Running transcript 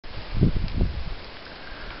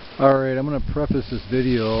Alright, I'm going to preface this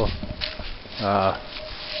video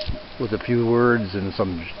with a few words and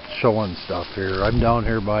some showing stuff here. I'm down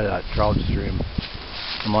here by that trout stream.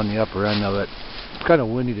 I'm on the upper end of it. It's kind of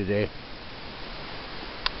windy today.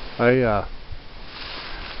 I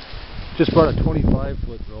just brought a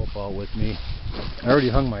 25-foot rope out with me. I already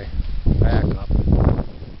hung my back up.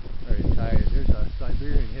 Already tied it. There's a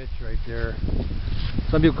Siberian hitch right there.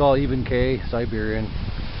 Some people call it even K, Siberian.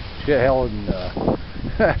 Shit, hell,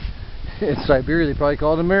 in Siberia they probably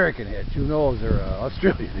call it American hitch. Who knows? Or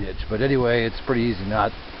Australian hitch. But anyway, it's pretty easy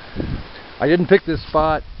knot. I didn't pick this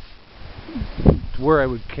spot to where I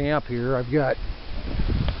would camp here. I've got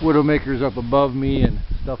widowmakers up above me and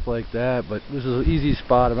stuff like that, but this is an easy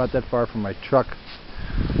spot. I'm not that far from my truck,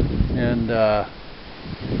 and I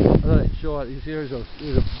thought I'd show it. You see, there's a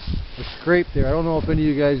scrape there. I don't know if any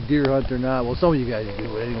of you guys deer hunt or not. Well, some of you guys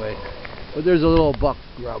do, anyway. But there's a little buck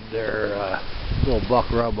rub there, little buck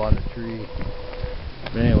rub on the tree.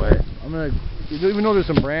 But anyway, even though there's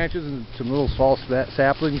some branches and some little small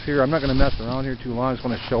saplings here, I'm not going to mess around here too long. I just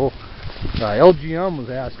want to show. LGM was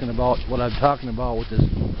asking about what I'm talking about with this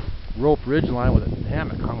rope ridge line with a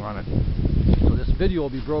hammock hung on it. So this video will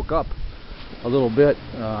be broke up a little bit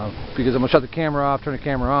because I'm going to shut the camera off, turn the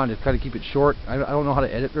camera on to kind of keep it short. I don't know how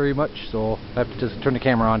to edit very much, so I have to just turn the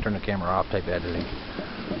camera on, turn the camera off type editing.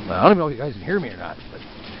 I don't even know if you guys can hear me or not. But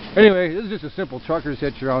anyway, this is just a simple trucker's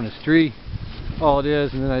hitch around this tree. All it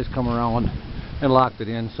is, and then I just come around and locked it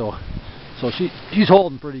in. So she's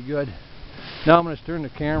holding pretty good. Now I'm going to turn the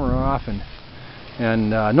camera off, and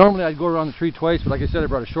normally I'd go around the tree twice, but like I said, I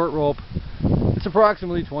brought a short rope. It's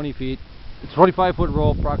approximately 20 feet. It's a 25-foot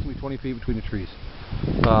rope, approximately 20 feet between the trees.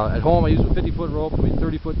 At home I use a 50-foot rope between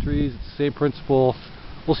 30-foot trees. It's the same principle.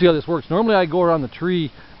 We'll see how this works. Normally I go around the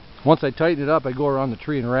tree. Once I tighten it up, I go around the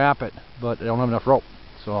tree and wrap it, but I don't have enough rope.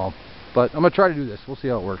 But I'm going to try to do this. We'll see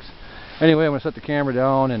how it works. Anyway, I'm going to set the camera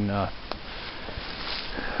down and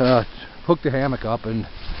hook the hammock up. And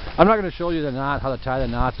I'm not going to show you the knot, how to tie the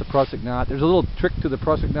knots, the prusik knot. There's a little trick to the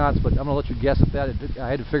prusik knots, but I'm going to let you guess at that. I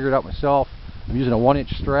had to figure it out myself. I'm using a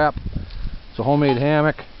 1-inch strap. It's a homemade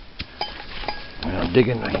hammock. I'm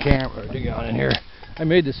digging the camera, digging on in here. I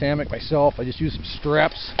made this hammock myself. I just used some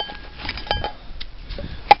straps.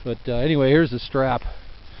 But anyway, here's the strap.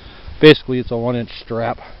 Basically, it's a 1-inch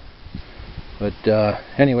strap. But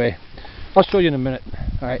anyway, I'll show you in a minute.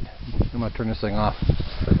 Alright, I'm going to turn this thing off,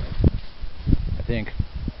 I think.